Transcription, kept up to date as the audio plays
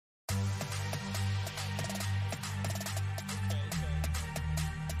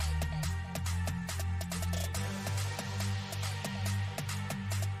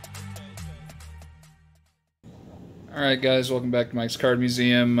Alright guys, welcome back to Mike's Card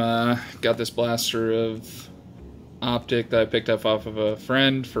Museum. Got this blaster of Optic that I picked up off of a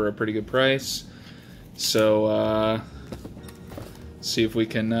friend for a pretty good price. So, see if we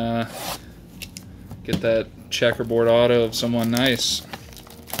can get that checkerboard auto of someone nice.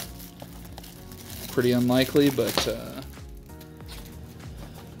 Pretty unlikely, but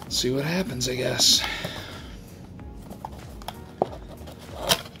see what happens, I guess.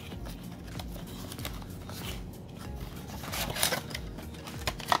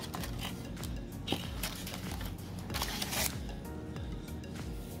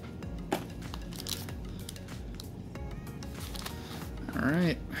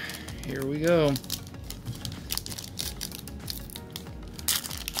 Alright, here we go.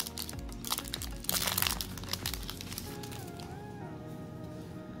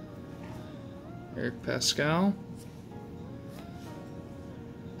 Eric Pascal.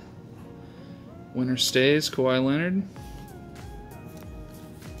 Winner stays, Kawhi Leonard.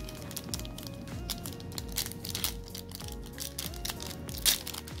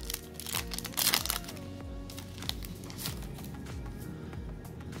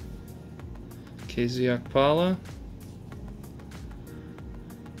 KZ Okpala.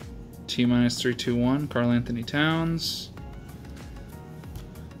 T-321, Karl Anthony Towns.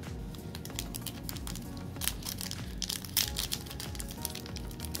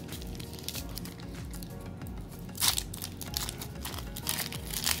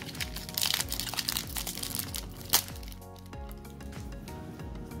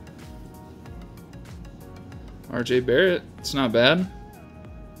 RJ Barrett, it's not bad.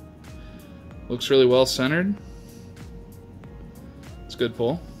 Looks really well centered. It's a good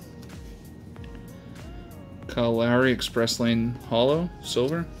pull. Kyle Lowry, Express Lane Hollow,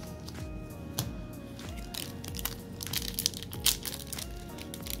 silver.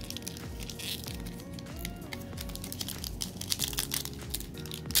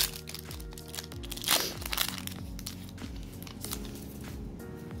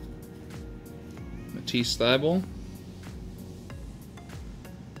 Matisse Thybulle.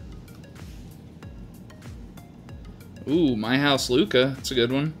 Ooh, My House Luka. That's a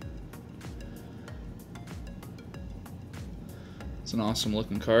good one. It's an awesome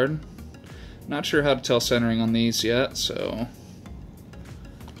looking card. Not sure how to tell centering on these yet, so...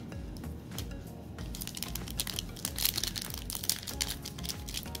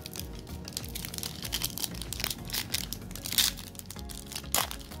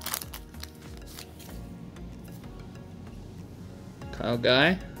 Kyle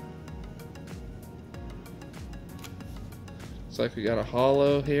Guy. Looks like we got a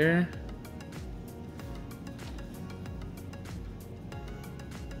hollow here.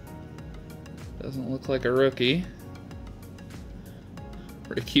 Doesn't look like a rookie.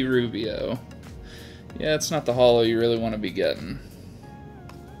 Ricky Rubio. Yeah, it's not the hollow you really want to be getting.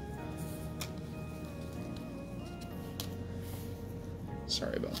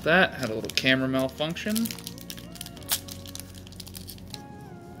 Sorry about that. Had a little camera malfunction.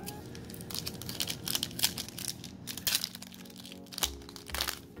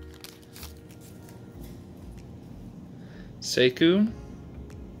 Sekou.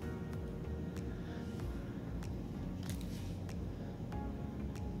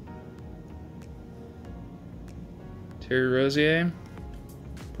 Terry Rozier.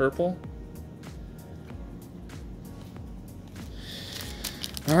 Purple.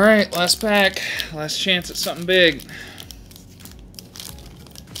 Alright, last pack. Last chance at something big.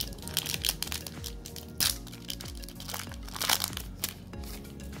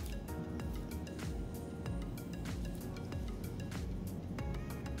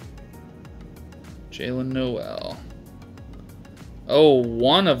 Jalen Noel. Oh,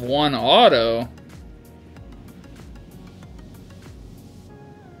 1/1 auto.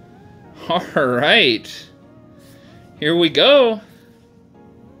 All right. Here we go.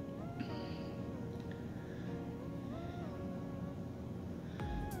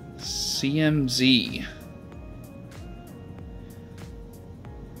 CMZ.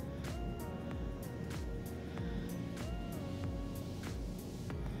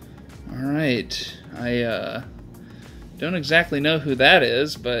 All right. I don't exactly know who that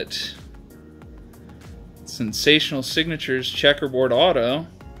is, but Sensational Signatures Checkerboard Auto.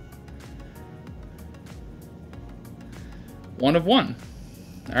 1/1.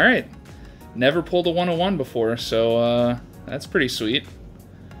 All right. Never pulled a 1/1 before, so that's pretty sweet.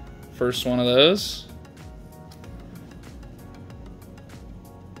 First one of those.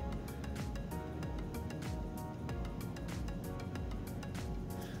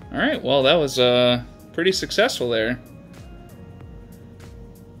 All right. Well, that was pretty successful there.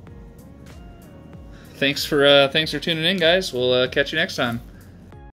 thanks for tuning in, guys. We'll catch you next time.